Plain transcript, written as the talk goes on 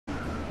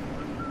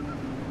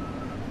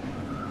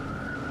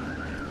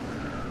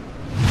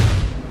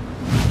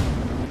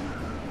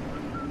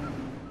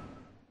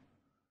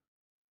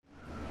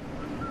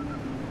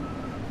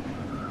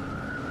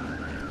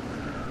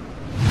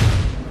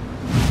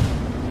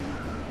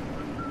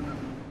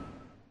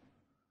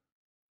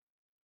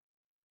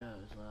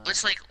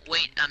Let's like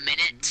wait a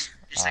minute.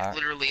 Just like Alright.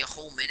 literally a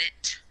whole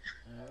minute.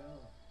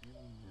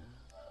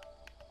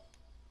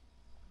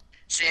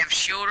 So you have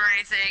shield or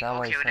anything? That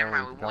way, Okay, well, never so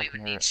mind. We y'all won't can even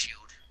hear need it. shield.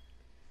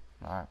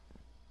 Alright.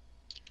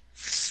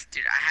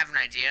 Dude, I have an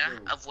idea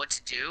of what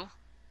to do.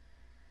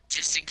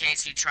 Just in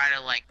case you try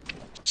to like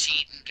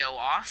cheat and go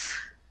off.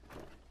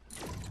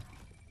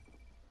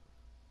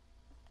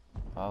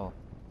 Oh.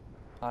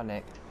 Hi,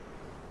 Nick.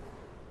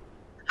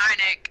 Hi,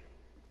 Nick.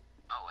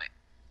 Oh, wait.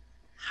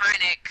 Hi,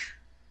 Nick.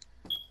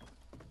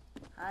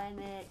 Hi,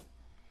 Nick.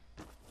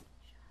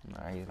 No,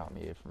 he's not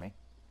muted for me.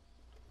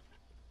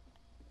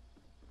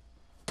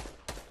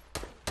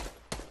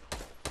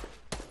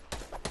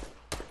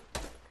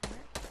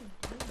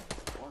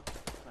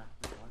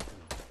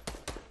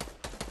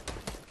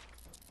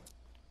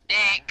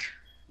 Nick.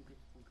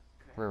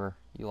 River,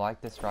 you like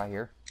this right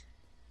here?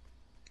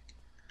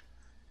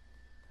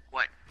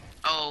 What?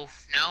 Oh,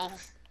 no.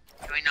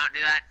 Can we not do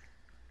that?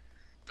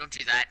 Don't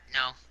do that.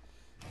 No.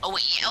 Oh,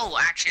 wait. Yeah, oh,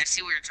 actually, I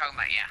see what you're talking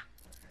about. Yeah.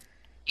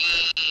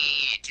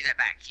 Yeah, do that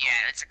back.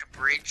 Yeah, it's like a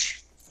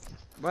bridge.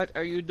 What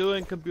are you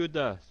doing,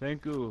 computer?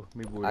 Thank you,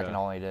 mi Buddha. I can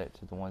only do it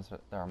to the ones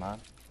that are mine.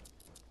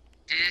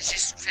 Did it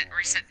just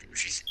reset?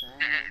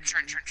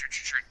 Turn.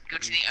 Go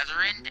to the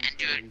other end and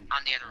do it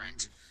on the other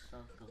end.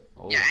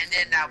 Oh. Yeah, and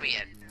then that'll be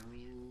it.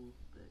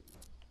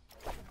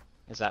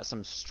 Is that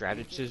some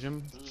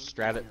strategism?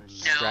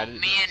 No,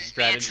 me and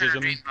strategism? Trent are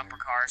doing bumper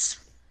cars.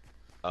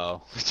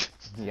 Oh.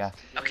 Yeah.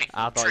 Okay.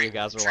 I thought Trent, you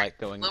guys were Trent, like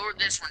going. Lower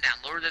this one down.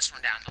 Lower this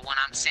one down. The one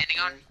I'm standing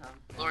on.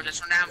 Lower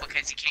this one down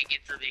because you can't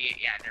get through the.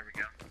 Yeah, there we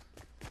go.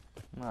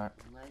 Alright.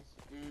 Let's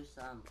do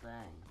something.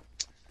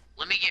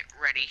 Let me get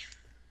ready.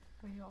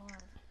 We are.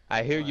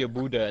 I hear your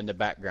Buddha in the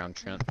background,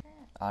 Trent.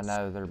 I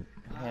know, they're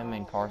him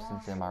and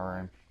Carson's in my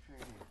room.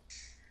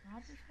 I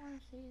just want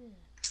to see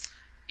this.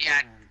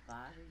 Yeah,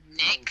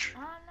 Nick. I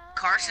know.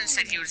 Carson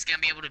said he was gonna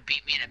be able to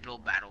beat me in a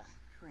build battle.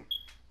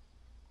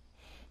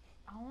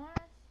 I want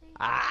to see.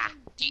 Ah,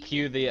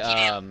 cue the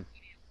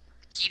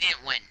He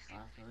didn't win.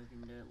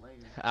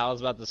 I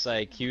was about to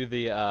say, cue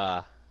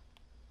the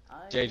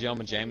J.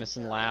 Jonah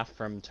Jameson laugh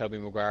from Tobey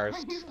Maguire's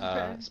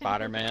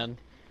Spider-Man.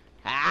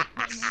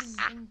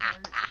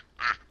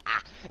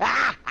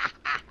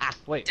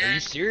 Wait, are you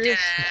serious?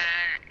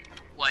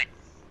 What?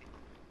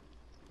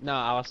 No,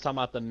 I was talking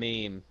about the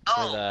meme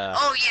Oh, with yeah.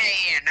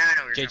 No, I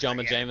know what J. you're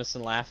Jonah talking about.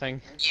 Jameson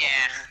laughing.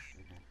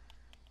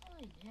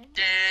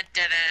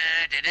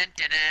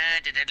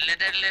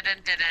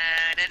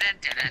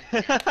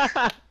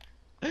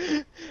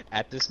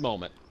 At this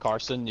moment,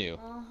 Carson knew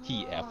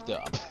he effed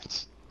up.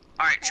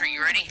 Alright, Trent,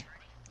 you ready?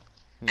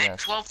 At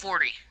Yes.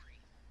 12:40.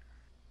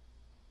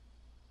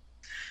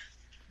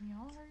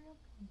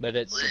 But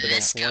it's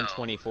Let's go.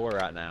 124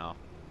 right now.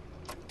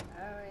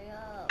 Hurry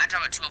up. I'm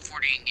talking about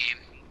 12:40 in game.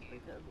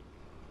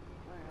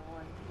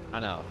 I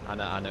know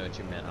what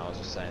you meant. I was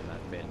just saying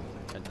that being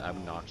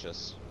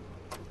obnoxious.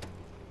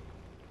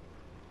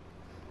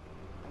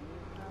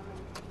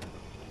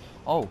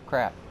 Oh,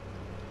 crap.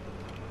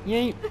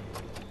 Yeet!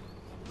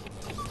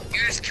 You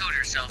just killed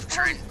yourself,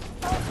 Trent.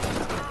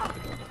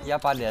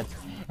 Yep, I did.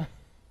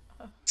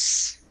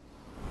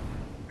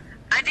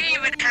 I didn't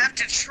even have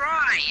to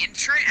try, and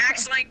Trent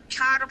actually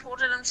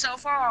catapulted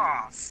himself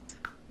off.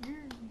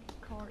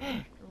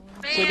 Man.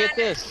 So get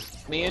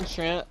this, me and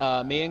Trent,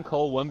 me and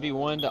Cole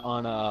 1v1'd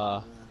on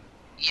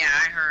Yeah,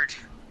 I heard.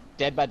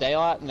 Dead by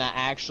Daylight, and I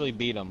actually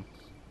beat him,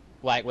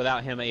 like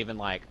without him even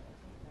like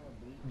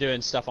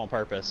doing stuff on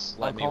purpose.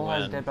 Let me Cole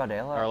has win, Dead by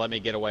Daylight? or let me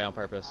get away on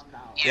purpose.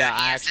 Yeah, Yeah,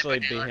 he I has Dead actually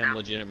by beat Daylight him now.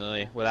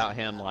 legitimately without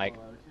him like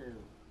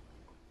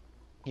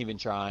even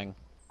trying.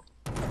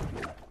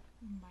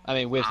 I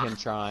mean, with him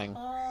trying.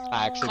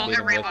 I actually Cole beat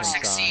got him with Rainbow him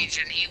Six trying. Siege,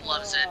 and he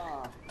loves it.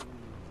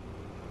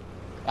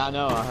 I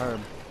know, I heard.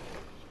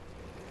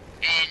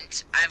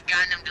 And I've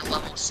gotten him to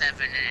level 7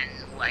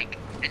 in like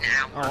an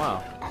hour. Oh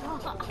wow.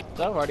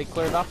 So I've already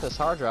cleared off this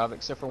hard drive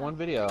except for one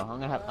video.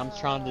 I'm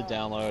trying to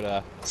download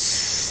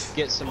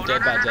get some Oh, Dead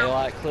no, by no, no.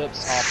 Daylight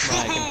clips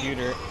off my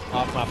computer,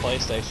 off my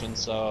PlayStation,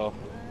 so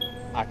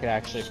I could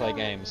actually play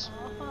games.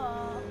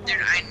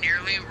 Dude, I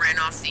nearly ran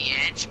off the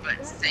edge,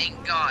 but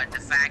thank God the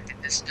fact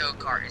that this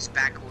go-kart is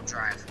back-wheel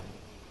drive.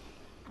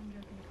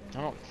 I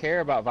don't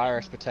care about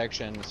virus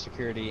protection,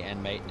 security,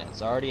 and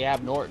maintenance. I already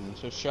have Norton,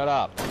 so shut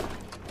up.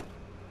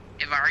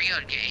 If I were you,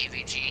 I'd get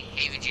AVG.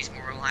 AVG's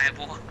more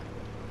reliable.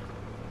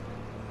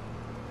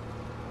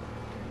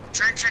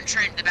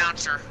 Trent, the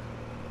bouncer.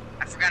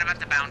 I forgot about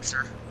the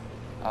bouncer.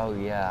 Oh,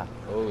 yeah.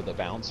 Oh, the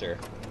bouncer.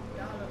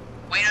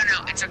 Wait,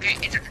 no, it's okay.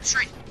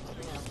 Trent.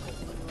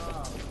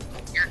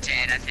 You're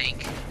dead, I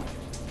think.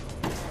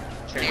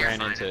 Trent You're ran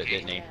fine, into it, okay.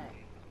 didn't he?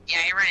 Yeah,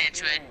 he ran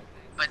into it.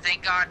 But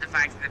thank God the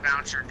fact that the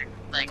bouncer,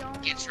 like,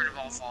 gets rid of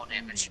all fall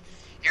damage.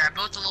 Here, I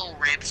built the little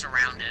ramps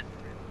around it.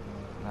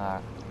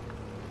 Alright.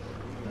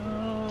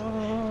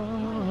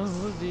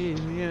 Oh, the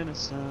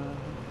innocent.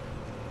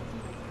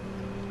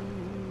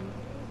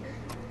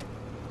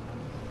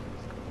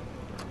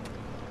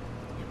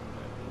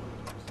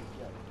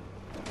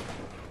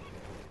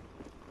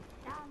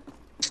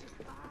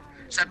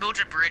 So I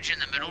built a bridge in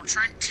the middle,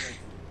 Trent.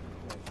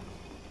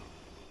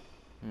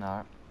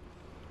 No.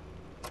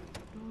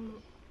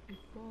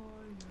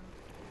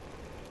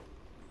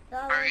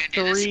 Are we gonna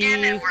do this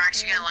again? And we're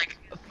actually gonna like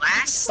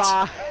last?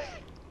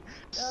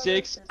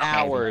 6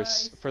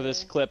 hours for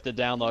this clip to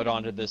download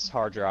onto this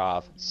hard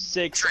drive.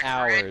 6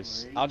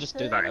 hours. I'll just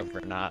do that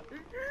overnight.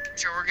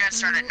 So we're gonna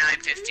start at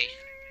 9:50.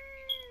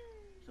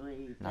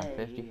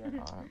 950?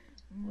 Alright.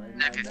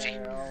 9:50.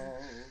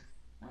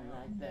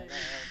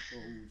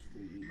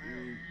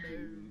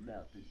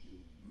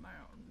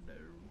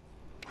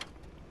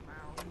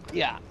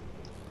 Yeah,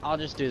 I'll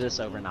just do this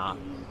overnight.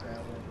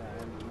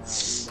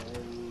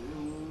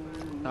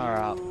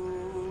 Alright.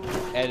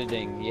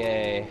 Editing,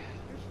 yay.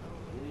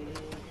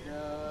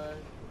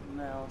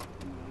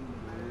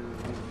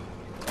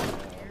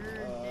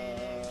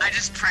 I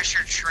just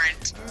pressured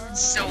Trent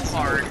so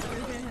hard.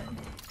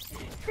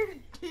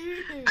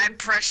 I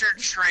pressured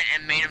Trent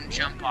and made him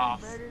jump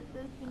off. I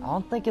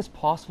don't think it's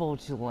possible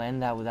to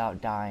land that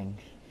without dying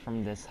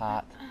from this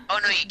height. Oh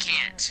no, you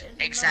can't.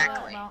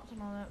 Exactly.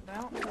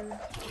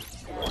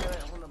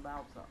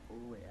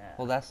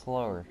 Well, that's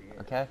slower,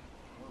 okay?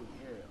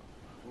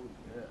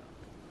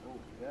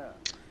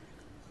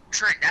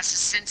 Trent,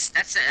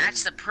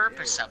 that's the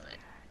purpose of it.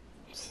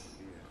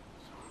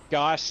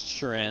 Gosh,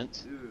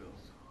 Trent.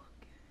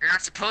 You're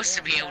not supposed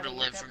to be able to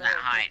live from that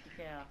height.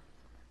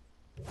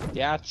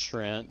 Yeah,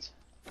 Trent.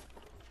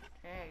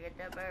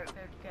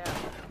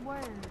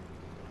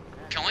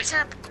 Can we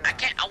set up? I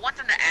want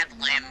them to add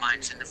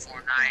landmines into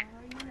Fortnite.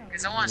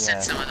 Because I want to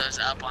set some of those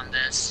up on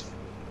this.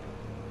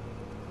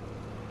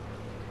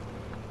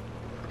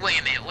 Wait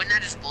a minute, wouldn't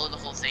that just blow the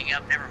whole thing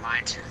up? Never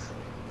mind.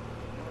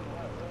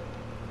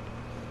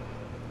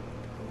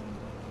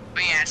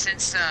 But yeah,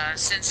 since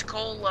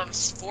Cole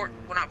loves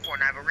not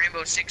Fortnite, but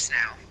Rainbow Six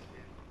now,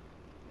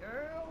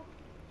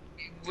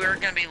 we're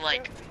gonna be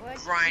like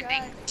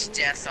grinding to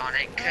death on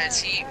it,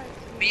 cause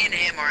me and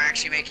him are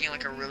actually making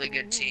like a really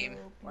good team.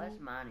 Where's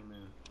Money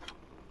Moon?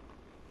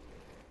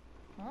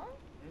 Huh?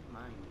 Where's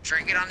Money Moon?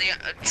 Trent, get on the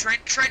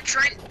Trent.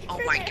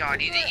 Oh my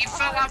God, you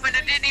fell off and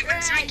it didn't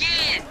even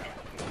begin.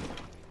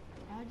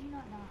 How'd you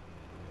not die?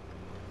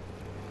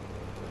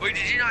 Wait,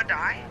 did you not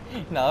die?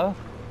 No.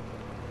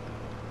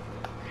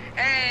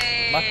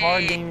 Hey! My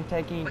car didn't even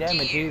take any Look at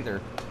damage you. either.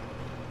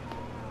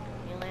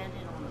 You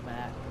landed on the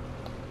back.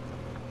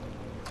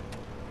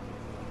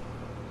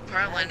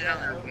 Probably landed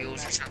on their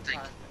wheels or something.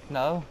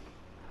 No.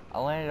 I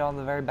landed on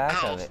the very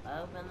back of it.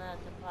 Open that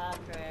supply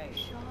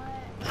crate.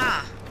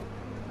 Huh.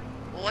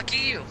 Well, lucky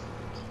you.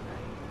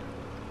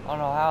 I don't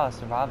know how I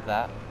survived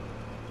that.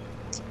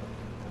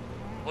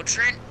 Well,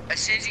 Trent, as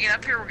soon as you get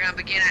up here, we're gonna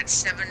begin at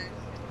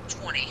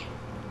 7:20.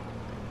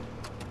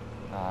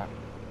 Alright.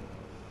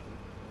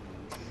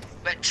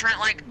 But Trent,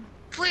 like,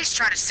 please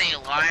try to stay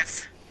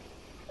alive.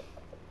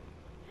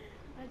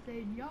 I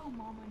said, yo,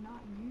 mama,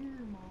 not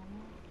your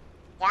mama.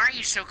 Why are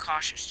you so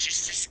cautious?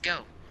 Just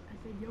go. I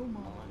said, yo,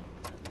 mama.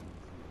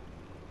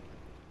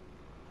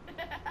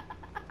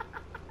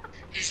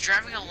 He's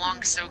driving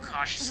along so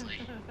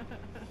cautiously.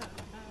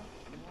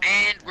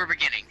 And we're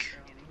beginning.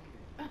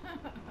 I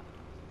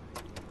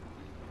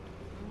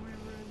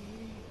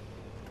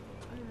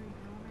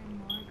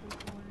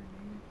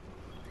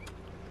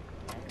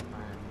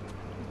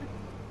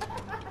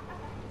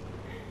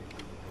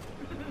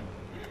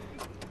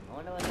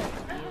wonder what that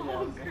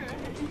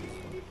view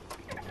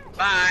is.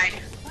 Bye.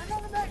 Run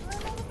on the back,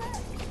 run on the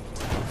back.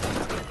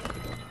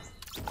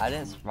 I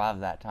didn't survive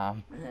that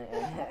time.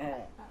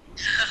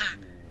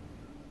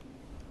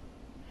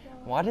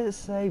 Why did it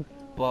say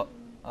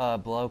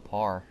below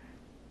par?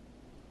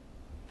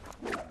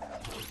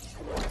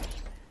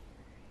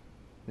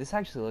 This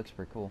actually looks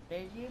pretty cool.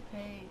 Did you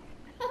pay?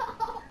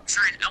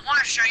 Trent, I want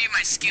to show you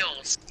my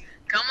skills.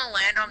 Come and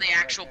land on the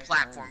actual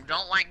platform.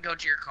 Don't like go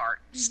to your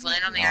cart. Just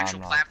land on the No, I'm actual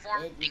not.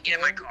 platform and get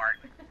in my cart.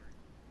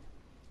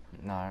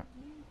 No.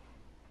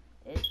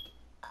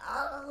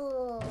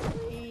 Oh.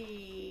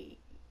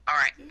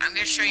 Alright, I'm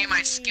gonna show you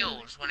my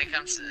skills when it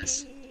comes to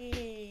this.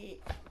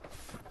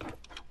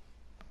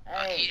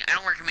 I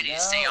don't recommend you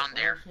to stay on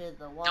there.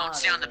 Don't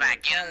stay on the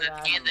back. Get in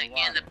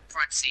the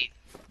front seat.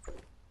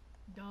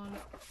 Done.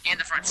 Get in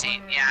the front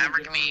seat. Yeah, I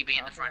recommend you be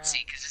in the front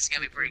seat because it's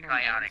gonna be pretty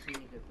chaotic.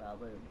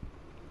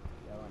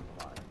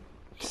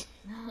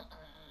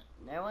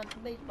 There went the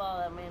baseball,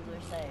 that means we're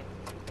safe.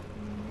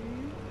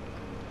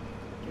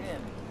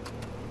 Jim.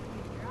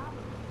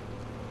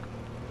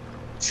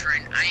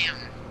 Trent, I am.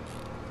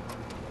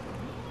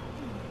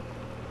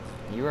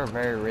 You are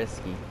very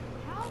risky.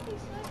 How is he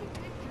such a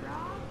good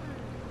driver?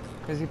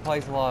 Because he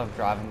plays a lot of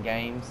driving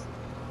games.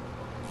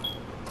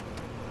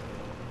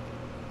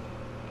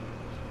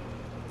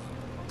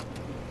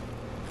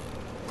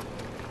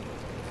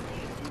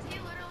 Does he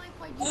literally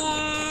play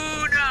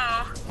Ooh,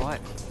 no. What?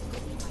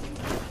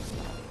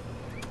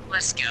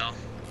 Let's go.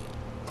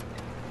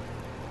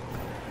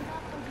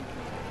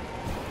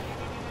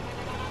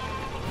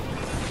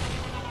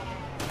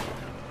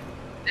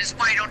 This is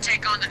why you don't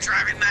take on the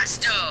driving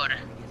mastode.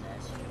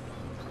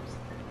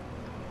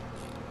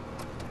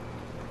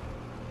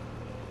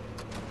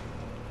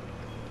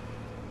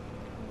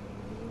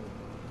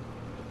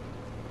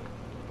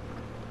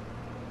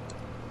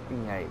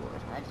 Yeah, you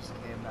would. I just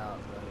care about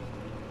those.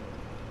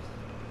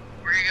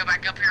 We're gonna go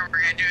back up here and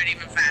we're gonna do it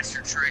even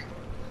faster, Troy.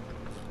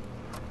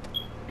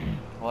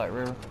 What,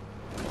 River?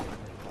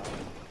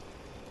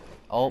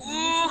 Oh.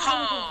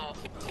 Woo-ho!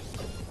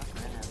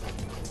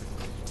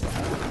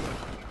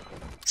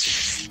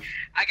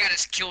 I got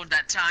us killed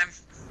that time.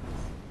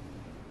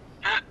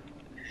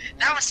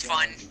 That was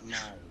fun.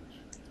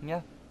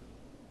 Yeah.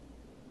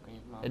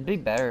 It'd be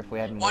better if we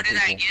had more Want to do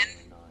that people.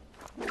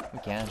 again? We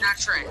can. Not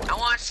Trent. I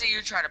want to see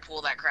you try to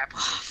pull that crap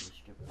off.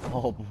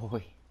 Oh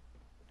boy.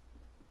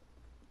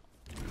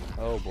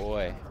 Oh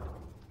boy.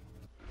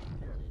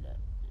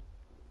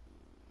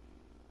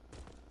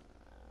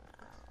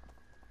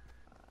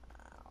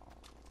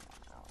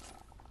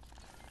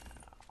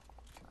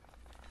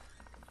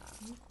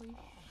 Can you please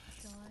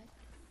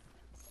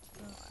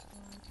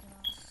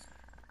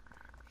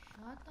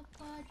shut the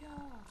fudge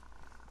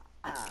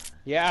up?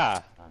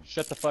 Yeah.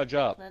 Shut the fudge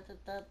up.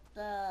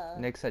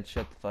 Nick said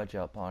shut the fudge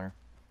up, Hunter.